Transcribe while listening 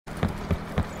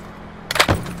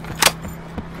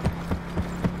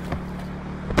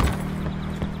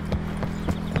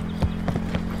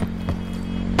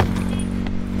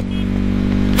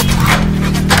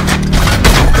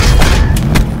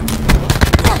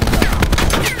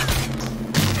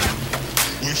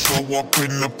show up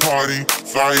in the party,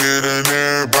 flyer than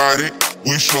everybody.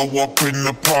 We show up in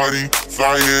the party,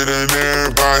 flyer than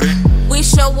everybody. We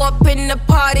show up in the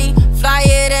party,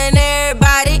 flyer than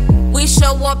everybody. We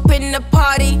show up in the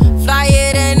party,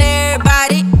 flyer than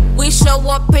everybody. We show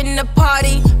up in the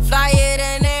party, flyer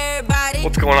than everybody.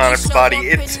 What's going on, everybody?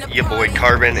 It's your boy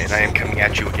Carbon, and I am coming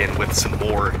at you again with some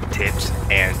more tips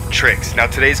and tricks. Now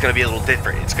today's going to be a little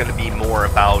different. It's going to be more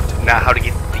about not how to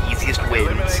get the easiest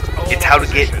wins, it's how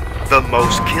to get the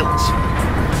most kills.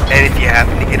 And if you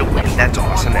happen to get a win, that's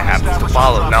awesome. It happens to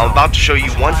follow. Now I'm about to show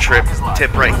you one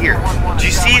tip right here. Do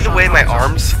you see the way my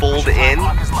arms fold in?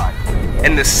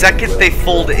 And the second they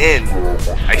fold in,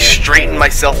 I straighten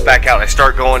myself back out. I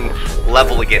start going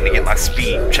level again to get my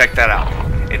speed. Check that out.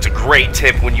 It's a great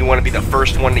tip when you want to be the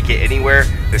first one to get anywhere.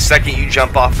 The second you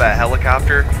jump off that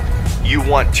helicopter, you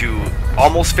want to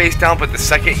almost face down, but the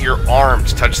second your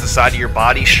arms touch the side of your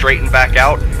body, straighten back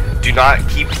out. Do not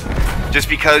keep... Just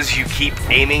because you keep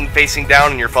aiming facing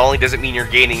down and you're falling doesn't mean you're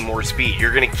gaining more speed.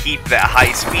 You're going to keep that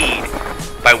high speed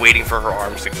by waiting for her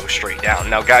arms to go straight down.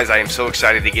 Now guys, I am so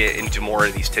excited to get into more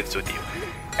of these tips with you.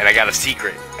 And I got a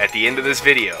secret. At the end of this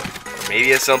video, or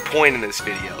maybe at some point in this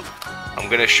video, I'm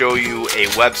going to show you a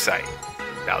website.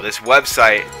 Now this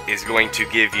website is going to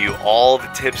give you all the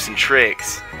tips and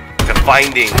tricks to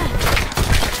finding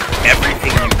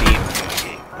everything you need in the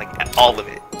game. Like all of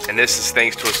it. And this is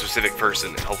thanks to a specific person,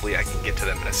 and hopefully I can get to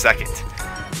them in a second.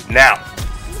 Now,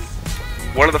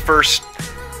 one of the first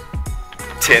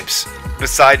tips,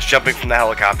 besides jumping from the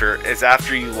helicopter, is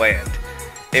after you land.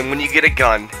 And when you get a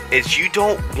gun, is you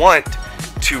don't want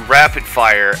to rapid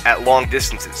fire at long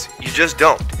distances. You just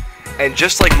don't. And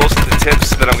just like most of the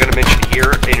tips that I'm going to mention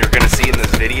here, and you're going to see in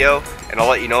this video, and I'll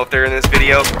let you know if they're in this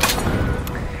video,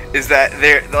 is that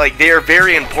they are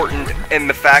very important in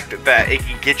the fact that it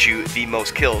can get you the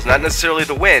most kills. Not necessarily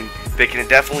the win, but it can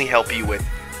definitely help you with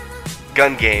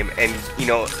gun game and, you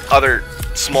know, other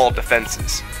small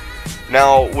defenses.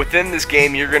 Now, within this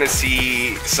game, you're going to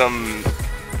see some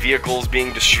vehicles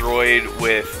being destroyed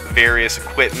with various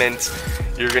equipment.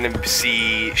 You're going to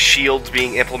see shields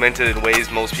being implemented in ways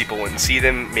most people wouldn't see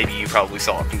them. Maybe you probably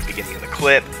saw it from the beginning of the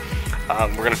clip.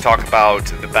 We're going to talk about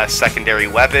the best secondary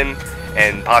weapon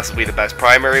and possibly the best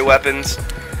primary weapons,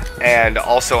 and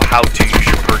also how to use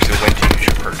your perks and when to use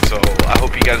your perks. So I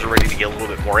hope you guys are ready to get a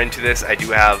little bit more into this. I do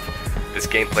have this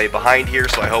gameplay behind here,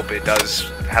 so I hope it does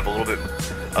have a little bit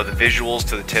of the visuals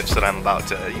to the tips that I'm about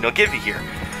to, you know, give you here.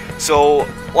 So,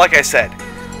 like I said,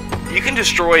 you can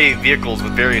destroy vehicles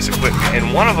with various equipment,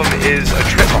 and one of them is a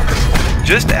trip mine.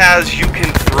 Just as you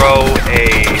can throw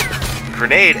a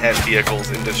grenade at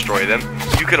vehicles and destroy them,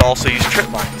 you can also use trip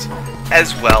mines,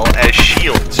 as well as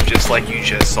shields, just like you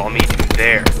just saw me do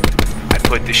there. I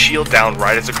put the shield down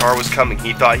right as the car was coming.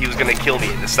 He thought he was going to kill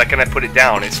me, and the second I put it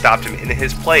down, it stopped him in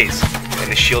his place, and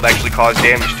the shield actually caused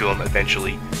damage to him,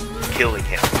 eventually killing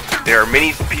him. There are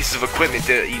many pieces of equipment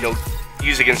to, you know,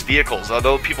 use against vehicles.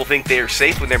 Although people think they are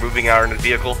safe when they're moving out in a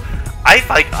vehicle, I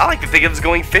like to think of it as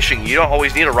going fishing. You don't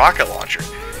always need a rocket launcher.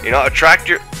 You know, attract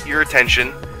your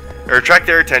attention, or attract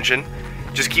their attention.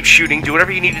 Just keep shooting, do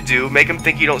whatever you need to do, make them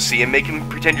think you don't see them, make them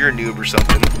pretend you're a noob or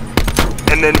something.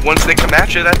 And then once they come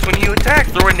at you, that's when you attack.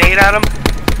 Throw a nade at them,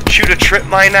 shoot a trip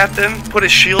mine at them, put a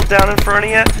shield down in front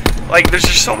of you. Like, there's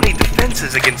just so many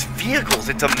defenses against vehicles,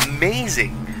 it's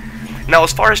amazing. Now,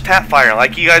 as far as tap firing,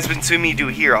 like you guys have been seeing me do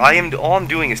here, all I'm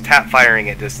doing is tap firing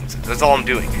at distances. That's all I'm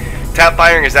doing. Tap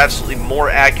firing is absolutely more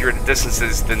accurate at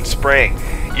distances than spraying.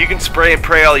 You can spray and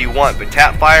pray all you want, but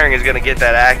tap firing is going to get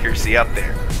that accuracy up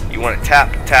there. You want to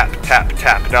tap, tap, tap,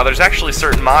 tap. Now there's actually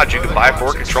certain mods you can buy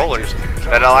for controllers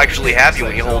that'll actually have you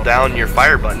when you hold down your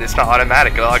fire button. It's not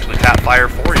automatic, it'll actually tap fire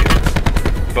for you.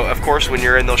 But of course when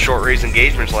you're in those short range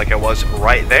engagements like I was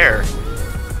right there,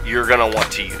 you're going to want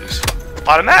to use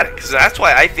automatic. So that's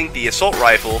why I think the assault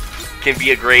rifle can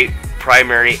be a great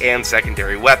primary and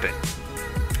secondary weapon.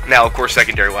 Now of course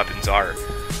secondary weapons are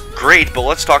great, but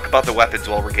let's talk about the weapons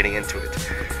while we're getting into it.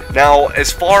 Now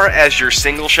as far as your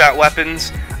single shot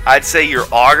weapons, I'd say your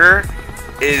auger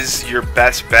is your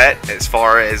best bet as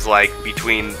far as like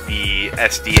between the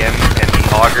SDM and the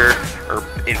auger, or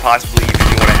and possibly even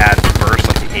if you want to add the burst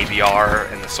like the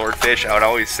ABR and the swordfish. I would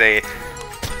always say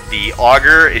the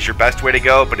auger is your best way to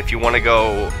go, but if you want to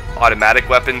go automatic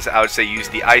weapons, I would say use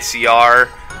the ICR,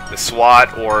 the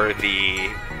SWAT, or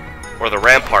the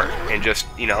Rampart, and just,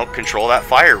 you know, control that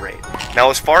fire rate.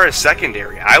 Now as far as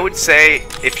secondary, I would say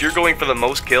if you're going for the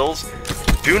most kills,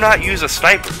 do not use a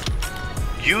sniper.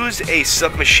 Use a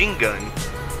submachine gun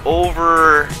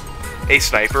over a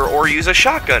sniper, or use a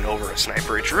shotgun over a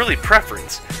sniper. It's really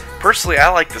preference. Personally, I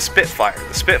like the Spitfire.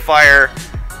 The Spitfire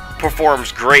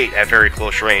performs great at very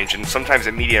close range and sometimes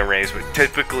at medium range, but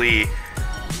typically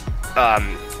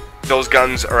those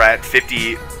guns are at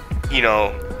 50, you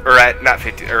know, or at not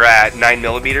 50, or at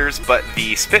 9mm, but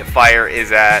the Spitfire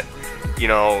is at, you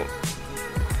know,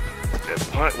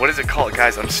 what is it called,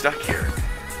 guys? I'm stuck here.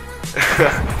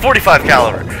 45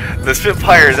 caliber. The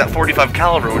Spitfire is at 45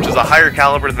 caliber, which is a higher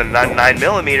caliber than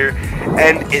 9mm,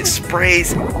 and it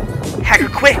sprays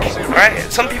hecka quick. All right.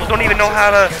 Some people don't even know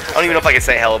how to. I don't even know if I can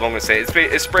say hella, but I'm gonna say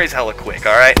it sprays hella quick.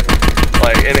 All right.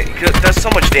 Like, and it does so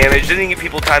much damage. It doesn't give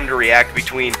people time to react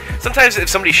between. Sometimes if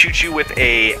somebody shoots you with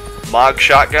a MOG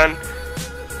shotgun,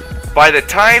 by the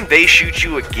time they shoot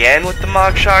you again with the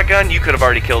MOG shotgun, you could have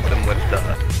already killed them with the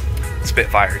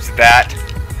Spitfires. That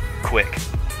quick.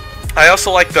 I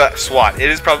also like the SWAT. It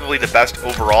is probably the best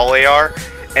overall AR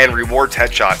and rewards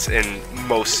headshots in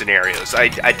most scenarios. I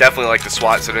definitely like the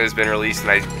SWAT since it has been released,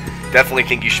 and I definitely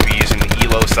think you should be using the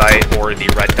ELO sight or the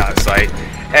red dot sight.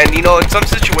 And you know, in some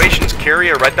situations, carry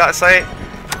a red dot sight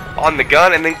on the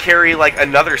gun and then carry like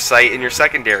another sight in your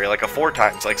secondary, like a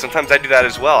 4x. Like sometimes I do that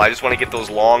as well. I just want to get those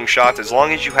long shots. As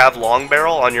long as you have long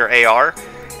barrel on your AR,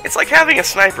 it's like having a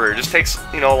sniper. It just takes,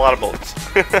 you know, a lot of bullets.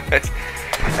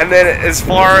 And then as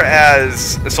far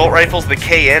as assault rifles, the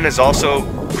KN is also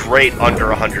great under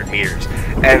 100 meters.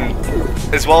 And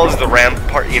as well as the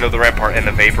Rampart, you know, the Rampart and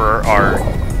the Vapor are,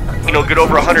 you know, good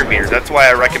over 100 meters. That's why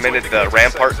I recommended the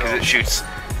Rampart, because it shoots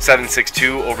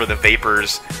 7.62 over the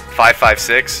Vapor's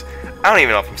 5.56. I don't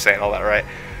even know if I'm saying all that right.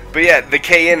 But yeah, the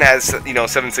KN has, you know,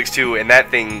 7.62, and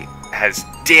that thing has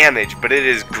damage, but it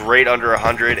is great under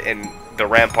 100, and the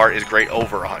Rampart is great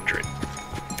over 100.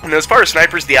 And as far as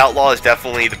snipers, the Outlaw is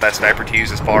definitely the best sniper to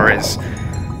use as far as,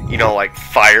 you know, like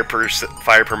fire per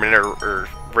minute or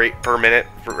rate per minute,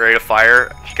 rate of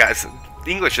fire. Guys,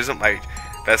 English isn't my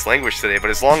best language today, but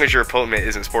as long as your opponent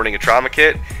isn't sporting a trauma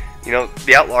kit, you know,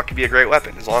 the Outlaw can be a great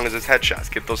weapon as long as it's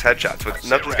headshots. Get those headshots, but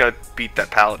nothing's gonna beat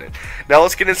that Paladin. Now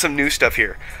let's get into some new stuff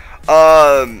here.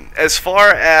 As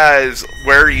far as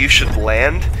where you should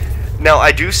land, now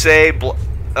I do say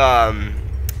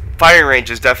firing range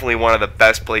is definitely one of the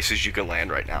best places you can land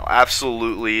right now.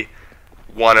 Absolutely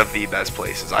one of the best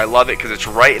places. I love it because it's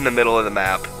right in the middle of the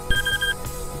map.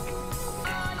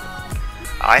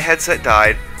 Headset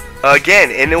died again,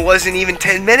 and it wasn't even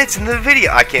 10 minutes in the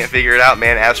video. I can't figure it out,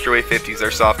 man. Astroway 50 is their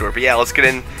software. But yeah, let's get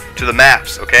into the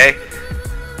maps, okay?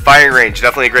 Firing range,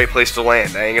 definitely a great place to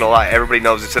land. I ain't gonna lie, everybody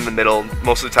knows it's in the middle.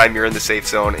 Most of the time you're in the safe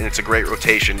zone, and it's a great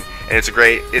rotation. And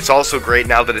it's also great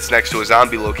now that it's next to a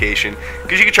zombie location,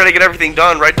 because you can try to get everything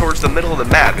done right towards the middle of the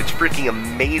map. It's freaking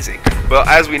amazing. Well,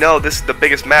 as we know, this is the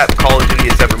biggest map Call of Duty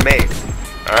has ever made.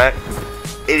 Alright?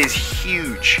 It is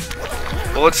huge.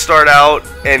 Well, let's start out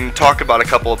and talk about a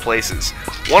couple of places.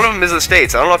 One of them is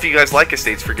Estates. I don't know if you guys like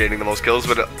Estates for getting the most kills,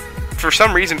 but for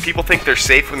some reason people think they're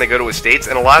safe when they go to Estates,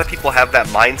 and a lot of people have that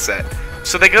mindset.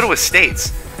 So they go to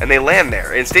Estates and they land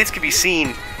there. And Estates can be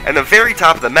seen at the very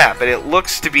top of the map, and it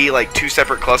looks to be like two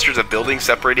separate clusters of buildings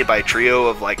separated by a trio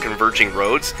of like converging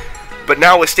roads. But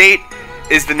now Estate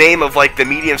is the name of like the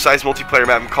medium-sized multiplayer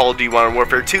map in Call of Duty Modern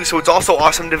Warfare 2, so it's also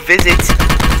awesome to visit.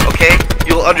 Okay,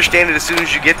 you'll understand it as soon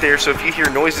as you get there, so if you hear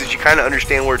noises, you kind of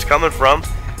understand where it's coming from.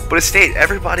 But Estate,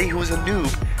 everybody who is a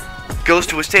noob goes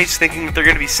to Estates thinking that they're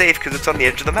going to be safe because it's on the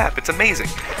edge of the map. It's amazing.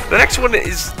 The next one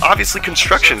is obviously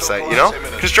Construction Site, you know?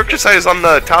 Construction Site is on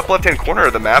the top left-hand corner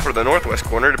of the map, or the northwest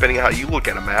corner, depending on how you look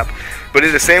at a map. But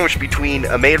it is sandwiched between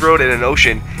a main road and an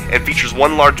ocean, and features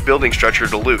one large building structure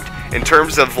to loot. In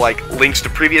terms of, like, links to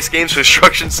previous games,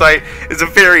 Construction Site is a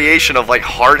variation of, like,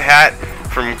 Hard Hat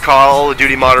from Call of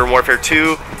Duty Modern Warfare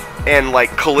 2, and,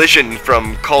 like, Collision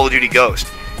from Call of Duty Ghost.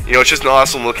 You know, it's just an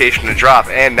awesome location to drop,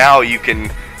 and now you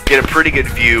can get a pretty good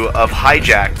view of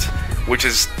Hijacked, which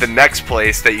is the next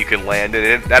place that you can land,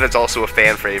 and that is also a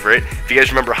fan favorite. If you guys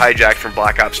remember Hijacked from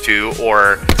Black Ops 2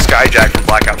 or Skyjacked from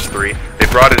Black Ops 3, they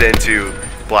brought it into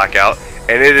Blackout,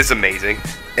 and it is amazing,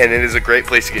 and it is a great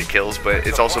place to get kills, but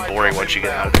it's also boring once you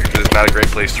get out of there, because it's not a great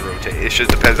place to rotate. It just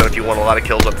depends on if you want a lot of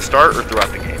kills at the start or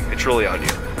throughout the game. It's really on you.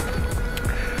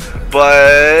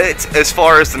 But as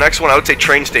far as the next one, I would say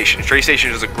Train Station. Train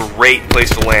Station is a great place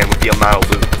to land with the amount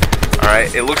of loot.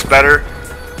 Alright, it looks better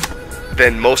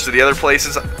than most of the other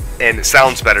places, and it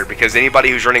sounds better, because anybody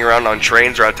who's running around on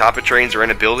trains or on top of trains or in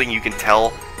a building, you can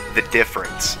tell the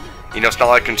difference. You know, it's not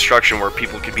like construction where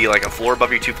people could be like a floor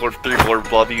above you, 2 floors, 3 floors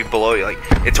above you, below you. Like,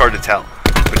 it's hard to tell.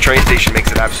 But Train Station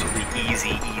makes it absolutely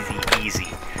easy.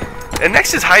 And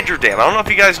next is Hydro Dam. I don't know if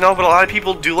you guys know, but a lot of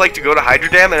people do like to go to Hydro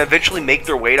Dam and eventually make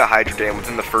their way to Hydro Dam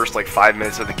within the first like 5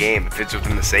 minutes of the game if it's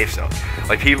within the safe zone.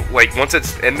 Like people, like once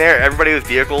it's in there, everybody with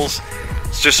vehicles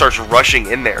just starts rushing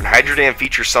in there. And Hydro Dam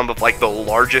features some of like the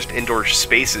largest indoor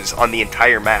spaces on the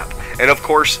entire map. And of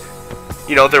course,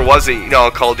 you know, there was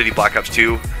a Call of Duty Black Ops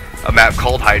 2, a map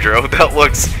called Hydro that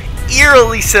looks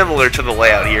eerily similar to the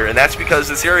layout here, and that's because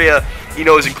this area, you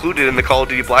know, is included in the Call of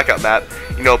Duty Blackout map,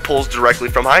 you know, pulls directly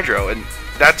from Hydro, and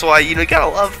that's why, you know, you gotta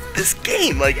love this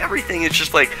game. Like, everything is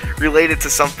just like related to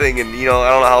something, and you know, I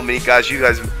don't know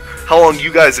how long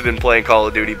you guys have been playing Call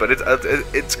of Duty, but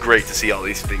it's great to see all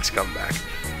these things come back.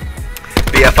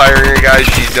 But yeah, firing area, guys,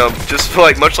 just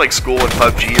like much like school and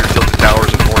PUBG or Tilted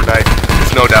Towers and Fortnite,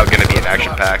 it's no doubt going to be an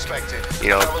action-packed, you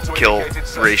know, kill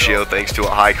ratio thanks to a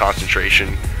high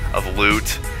concentration of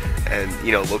loot and,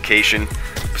 you know, location.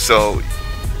 So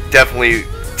definitely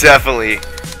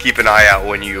keep an eye out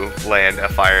when you land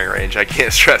at firing range. I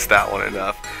can't stress that one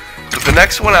enough. But the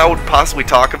next one I would possibly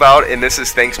talk about, and this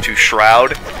is thanks to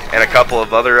Shroud and a couple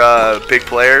of other big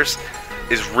players,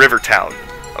 is Rivertown.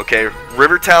 Okay,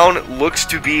 Rivertown looks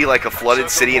to be like a flooded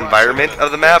city environment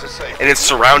of the map, and it's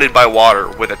surrounded by water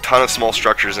with a ton of small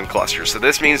structures and clusters. So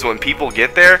this means when people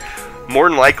get there, more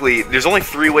than likely, there's only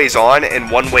 3 ways on and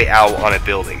 1 way out on a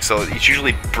building. So it's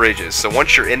usually bridges. So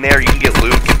once you're in there, you can get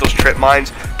loot, get those trip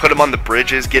mines, put them on the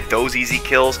bridges, get those easy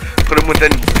kills, put them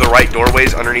within the right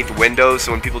doorways underneath windows,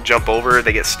 so when people jump over,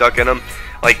 they get stuck in them.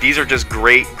 Like, these are just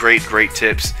great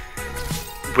tips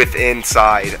within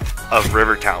inside of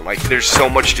Rivertown. Like, there's so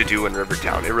much to do in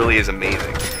Rivertown. It really is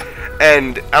amazing.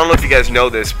 And I don't know if you guys know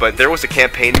this, but there was a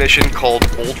campaign mission called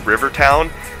Old Rivertown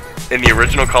in the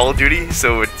original Call of Duty,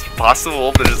 so it's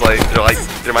possible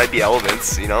that there might be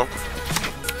elements, you know.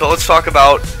 But let's talk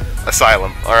about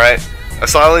Asylum. All right,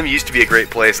 Asylum used to be a great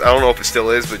place. I don't know if it still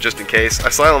is, but just in case,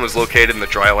 Asylum is located in the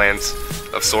drylands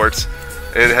of sorts,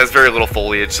 and it has very little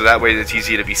foliage, so that way it's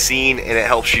easy to be seen, and it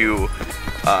helps you.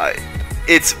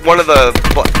 It's one of the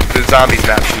zombies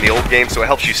maps from the old game, so it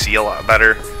helps you see a lot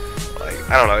better. Like,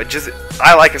 I don't know,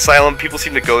 I like Asylum. People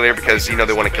seem to go there because, you know,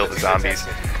 they want to kill the zombies.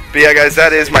 But yeah, guys,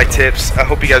 that is my tips. I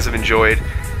hope you guys have enjoyed.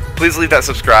 Please leave that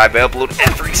subscribe. I upload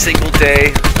every single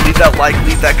day. Leave that like,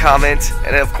 leave that comment.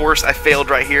 And of course, I failed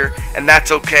right here, and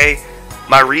that's okay.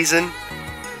 My reason?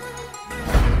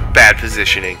 Bad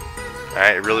positioning.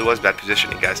 Alright, it really was bad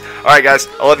positioning, guys. Alright, guys,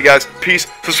 I love you guys. Peace.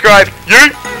 Subscribe.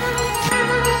 Yay!